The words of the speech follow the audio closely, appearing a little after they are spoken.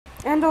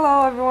And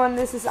hello everyone,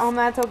 this is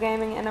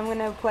LMattoGaming and I'm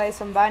gonna play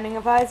some Binding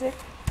of Isaac.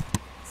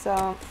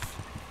 So,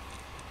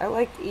 I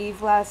liked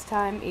Eve last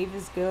time. Eve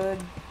is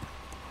good.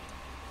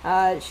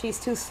 She's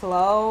too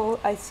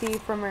slow, I see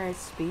from her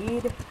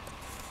speed.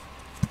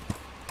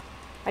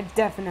 I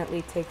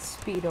definitely take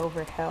speed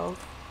over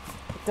health.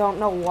 I don't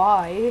know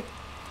why.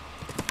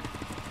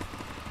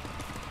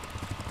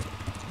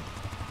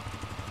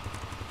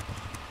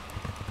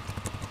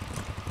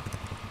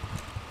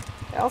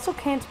 I also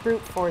can't brute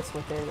force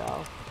with her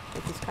though,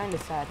 which is kind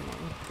of saddening.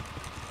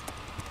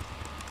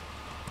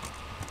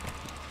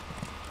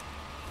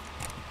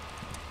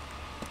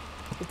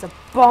 It's a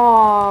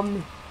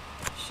bomb!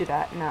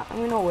 No, I'm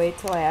gonna wait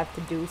till I have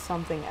to do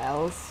something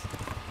else.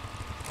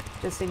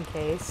 Just in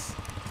case.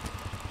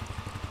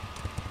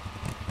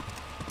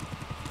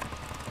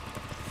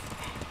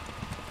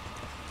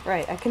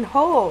 Right, I can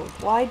hold!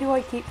 Why do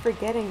I keep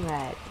forgetting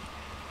that?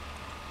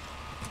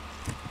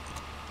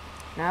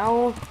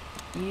 Now,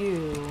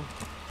 you.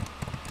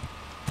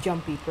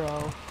 Jumpy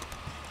bro.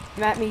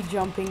 Come at me,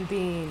 jumping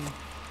bean.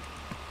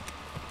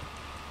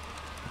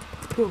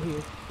 Go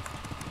here.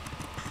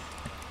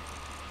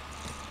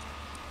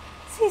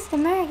 Sister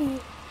Maggie.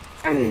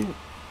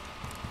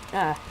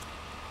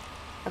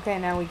 Okay,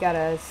 now we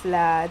gotta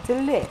slide to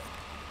the left.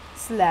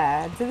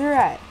 Slide to the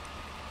right.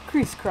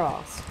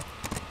 Crisscross.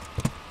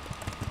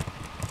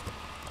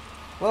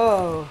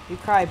 Whoa, you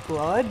cry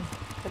blood?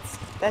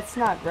 That's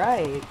not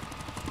right.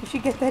 You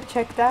should get that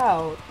checked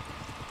out.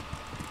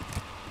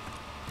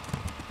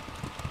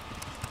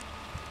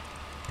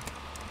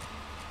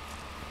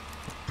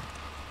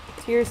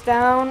 Tears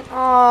down.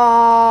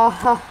 Oh,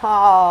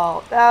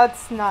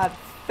 that's not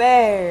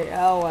fair.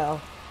 Oh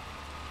well.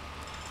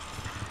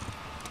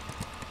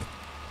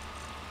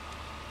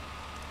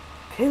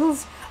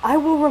 Pills, I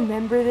will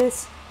remember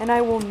this and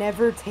I will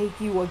never take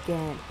you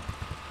again.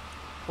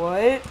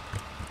 What?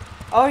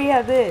 Oh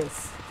yeah,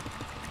 this.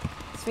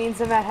 This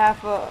means I'm at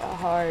half a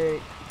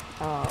heart.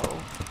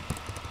 Oh.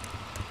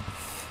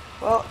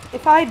 Well,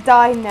 if I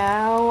die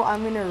now,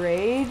 I'm gonna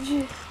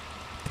rage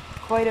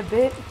quite a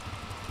bit.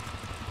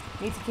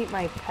 Need to keep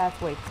my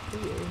pathway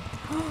clear.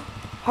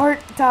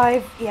 Heart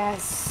dive,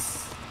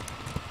 yes.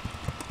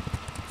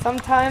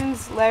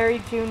 Sometimes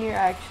Larry Jr.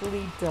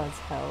 actually does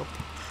help.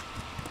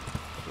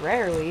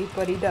 Rarely,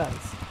 but he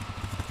does.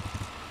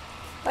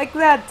 Like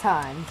that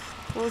time.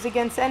 If it was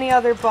against any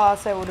other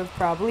boss, I would have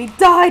probably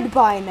died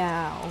by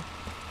now.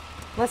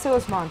 Unless it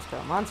was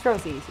Monstro.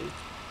 Monstro's easy.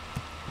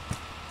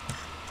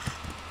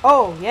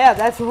 Oh, yeah,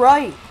 that's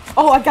right.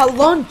 Oh, I got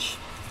lunch.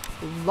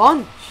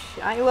 Lunch.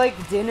 I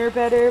like dinner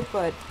better,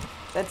 but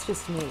that's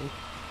just me.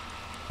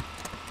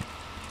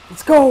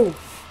 Let's go.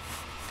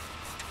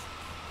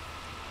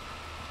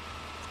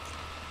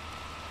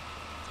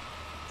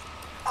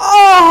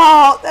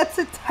 Oh, that's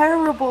a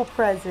terrible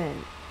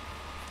present.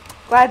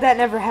 Glad that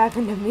never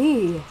happened to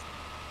me.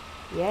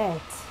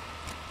 Yet.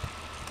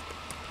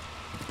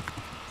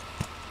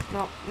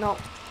 No, no.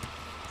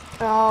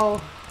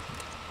 No.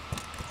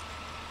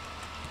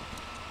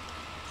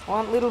 I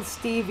want little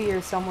Stevie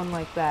or someone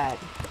like that.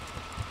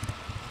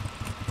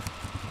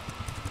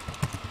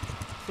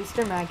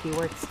 Sister Maggie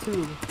works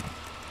too.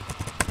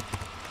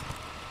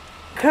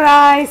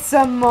 Cry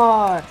some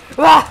more!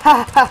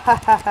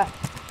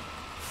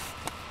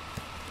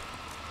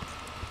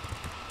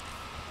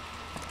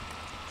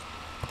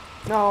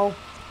 No.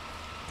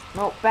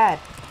 No, bad.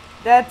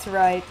 That's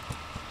right.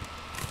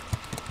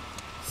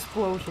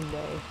 Explosion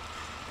day.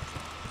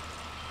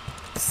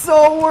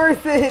 So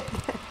worth it!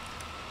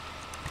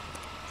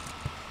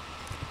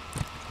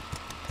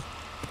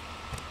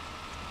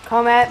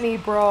 Come at me,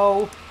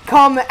 bro.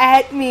 Come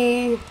at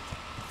me!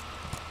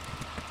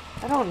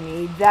 I don't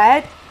need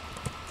that.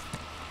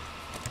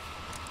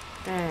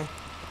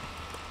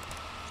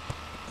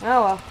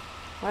 Oh well.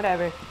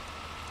 Whatever.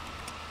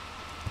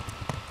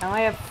 Now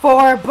I have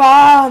 4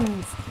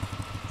 bombs!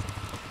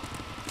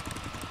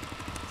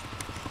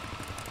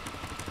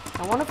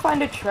 I want to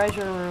find a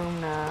treasure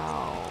room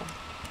now.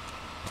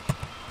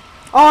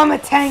 Oh, I'm a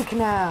tank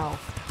now!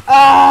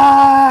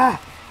 Ah!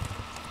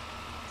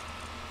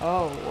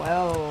 Oh,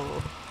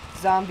 well.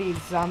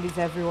 Zombies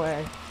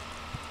everywhere.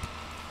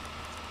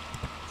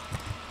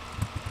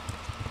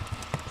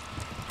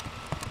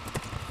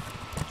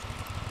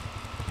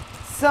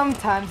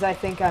 Sometimes I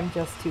think I'm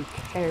just too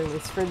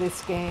careless for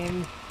this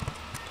game.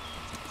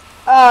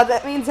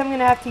 That means I'm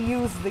gonna have to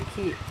use the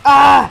key.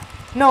 Ah!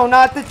 No,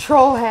 not the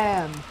troll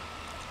ham!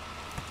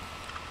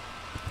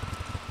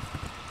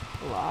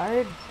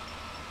 Lard?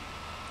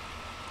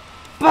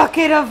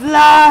 Bucket of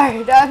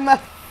lard! I'm a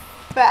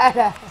fat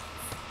ass.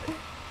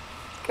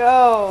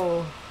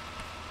 Go!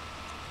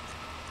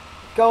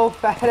 Go,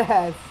 fat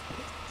ass!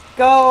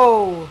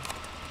 Go!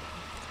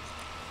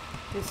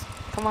 Just,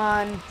 come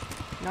on.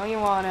 No, you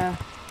wanna.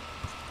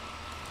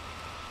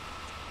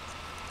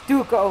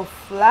 Duke of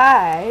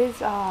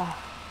Flies? Ah.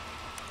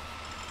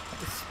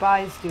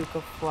 Despise Duke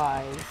of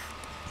Flies.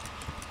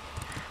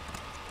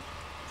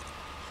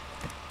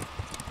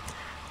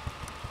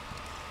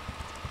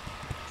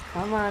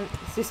 Come on,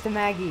 Sister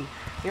Maggie.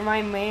 You're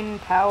my main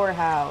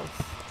powerhouse.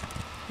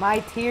 My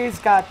tears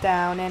got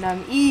down and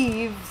I'm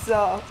Eve,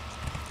 so...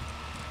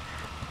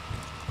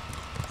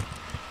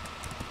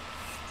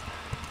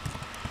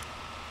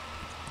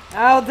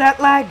 Oh, that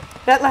lag!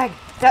 That lag!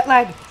 That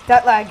lag!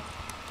 That lag!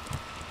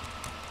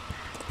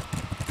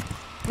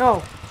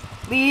 No!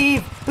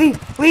 Leave!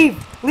 Leave!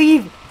 Leave!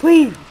 Leave!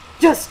 Please!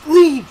 Just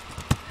leave!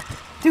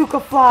 Duke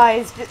of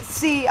Flies!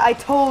 See, I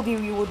told you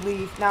you would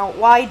leave. Now,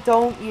 why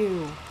don't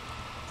you?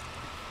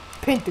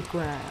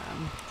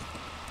 Pentagram.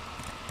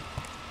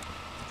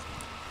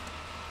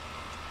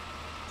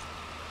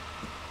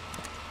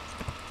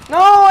 No,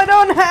 I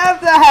don't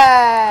have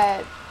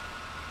that!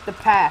 The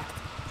path.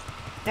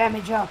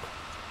 Damage up.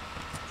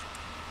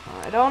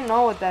 I don't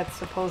know what that's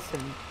supposed to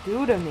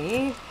do to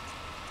me.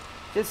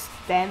 Just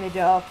damage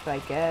up, I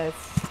guess.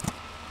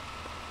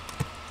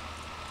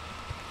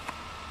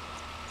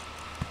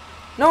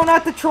 No,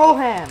 not the troll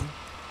ham.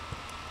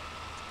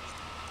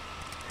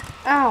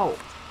 Ow.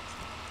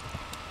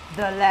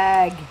 The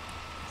lag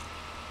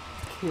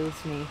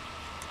kills me.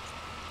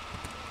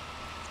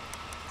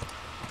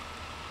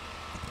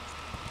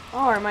 Oh,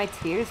 are my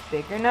tears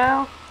bigger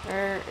now?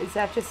 Or is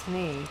that just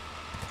me?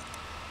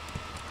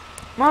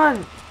 Come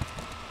on!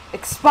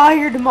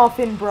 Expired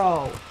muffin,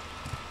 bro!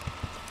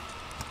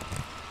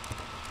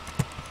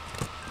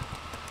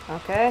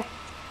 Okay.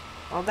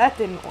 Well, that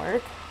didn't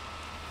work.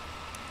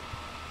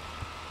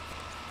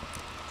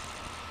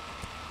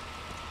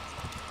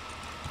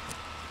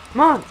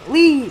 Come on,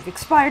 leave!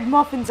 Expired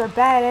muffins are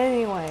bad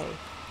anyway.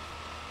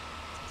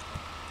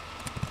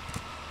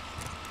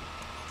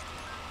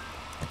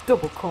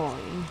 Double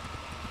coin.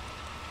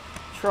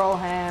 Troll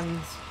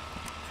hams.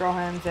 Troll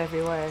hams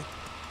everywhere.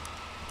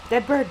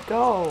 Dead bird,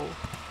 go!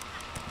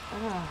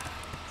 Ah.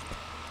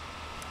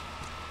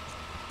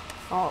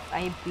 Oh,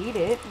 I beat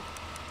it.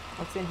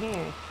 What's in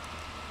here?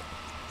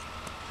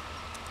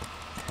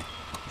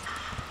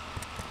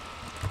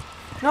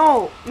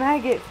 No!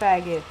 Maggot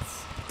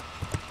faggots!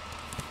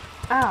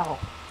 Ow!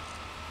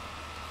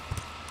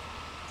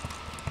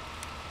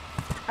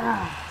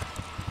 Ah!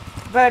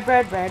 Bread,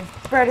 bread, bread.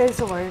 Bread is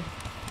the word.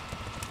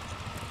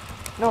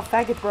 No,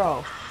 faggot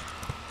bro.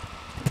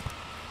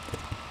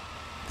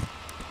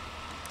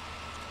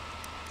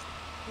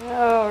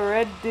 Oh,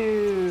 red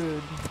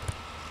dude.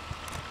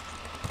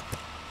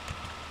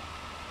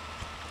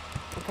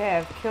 Okay,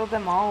 I've killed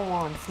them all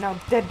once. Now,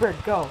 dead bird,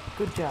 go.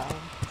 Good job.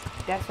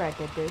 That's right,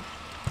 dead bird.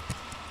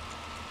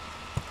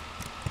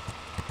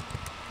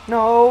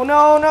 No,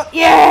 no, no.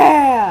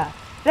 Yeah!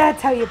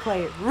 That's how you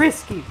play it.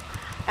 Risky.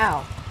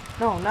 Ow.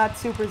 No, not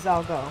Super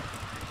Zalgo.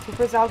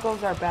 Super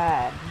Zalgos are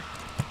bad.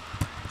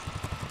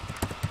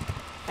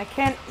 I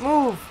can't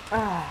move.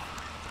 Ah.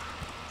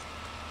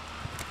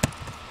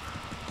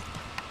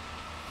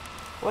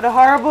 What a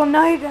horrible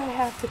night I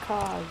have to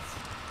cause.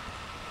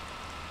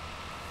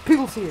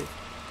 People's here.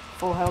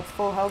 Full health,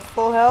 full health,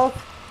 full health.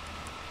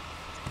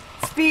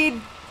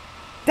 Speed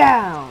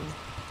down.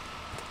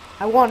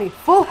 I wanted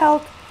full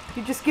health.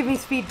 You just give me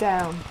speed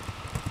down.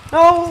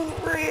 No!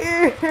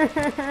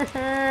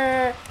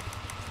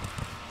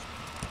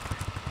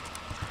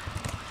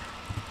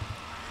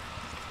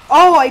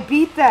 Oh, I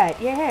beat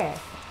that. Yeah.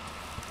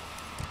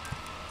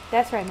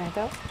 That's right,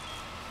 Matto.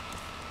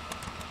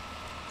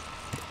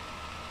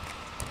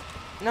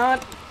 No.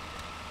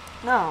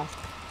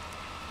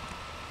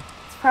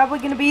 It's probably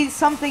gonna be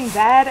something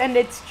bad, and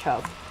it's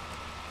Chub.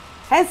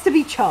 Has to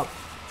be Chub.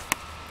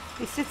 At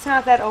least it's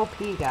not that OP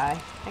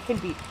guy. I can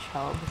beat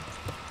Chub.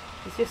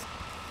 It's just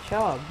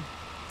Chub.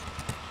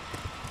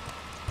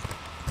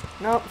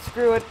 Nope,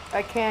 screw it.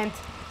 I can't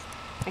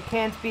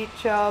beat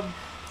Chub.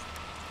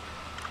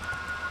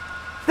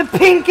 The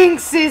pinking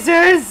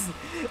scissors!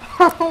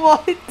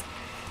 What?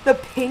 The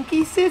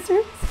pinky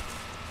scissors?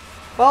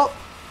 Well,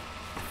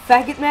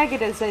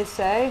 FaggotMaggot, as they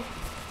say.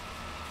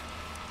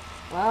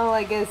 Well,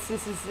 I guess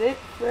this is it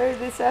for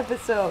this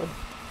episode.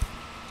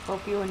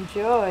 Hope you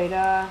enjoyed,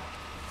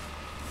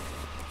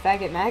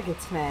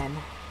 FaggotMaggots, man.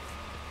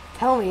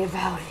 Tell me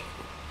about it.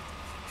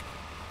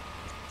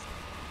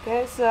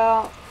 Okay,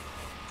 so,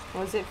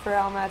 what was it for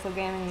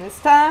LMattoGaming this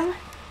time?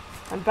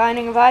 On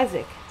Binding of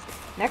Isaac.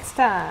 Next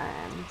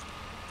time.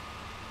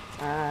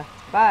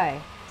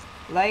 Bye.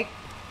 Like,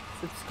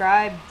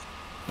 subscribe,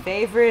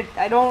 favorite.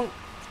 I don't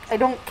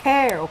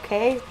care,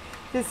 okay?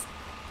 Just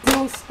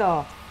do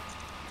stuff.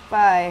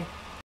 Bye.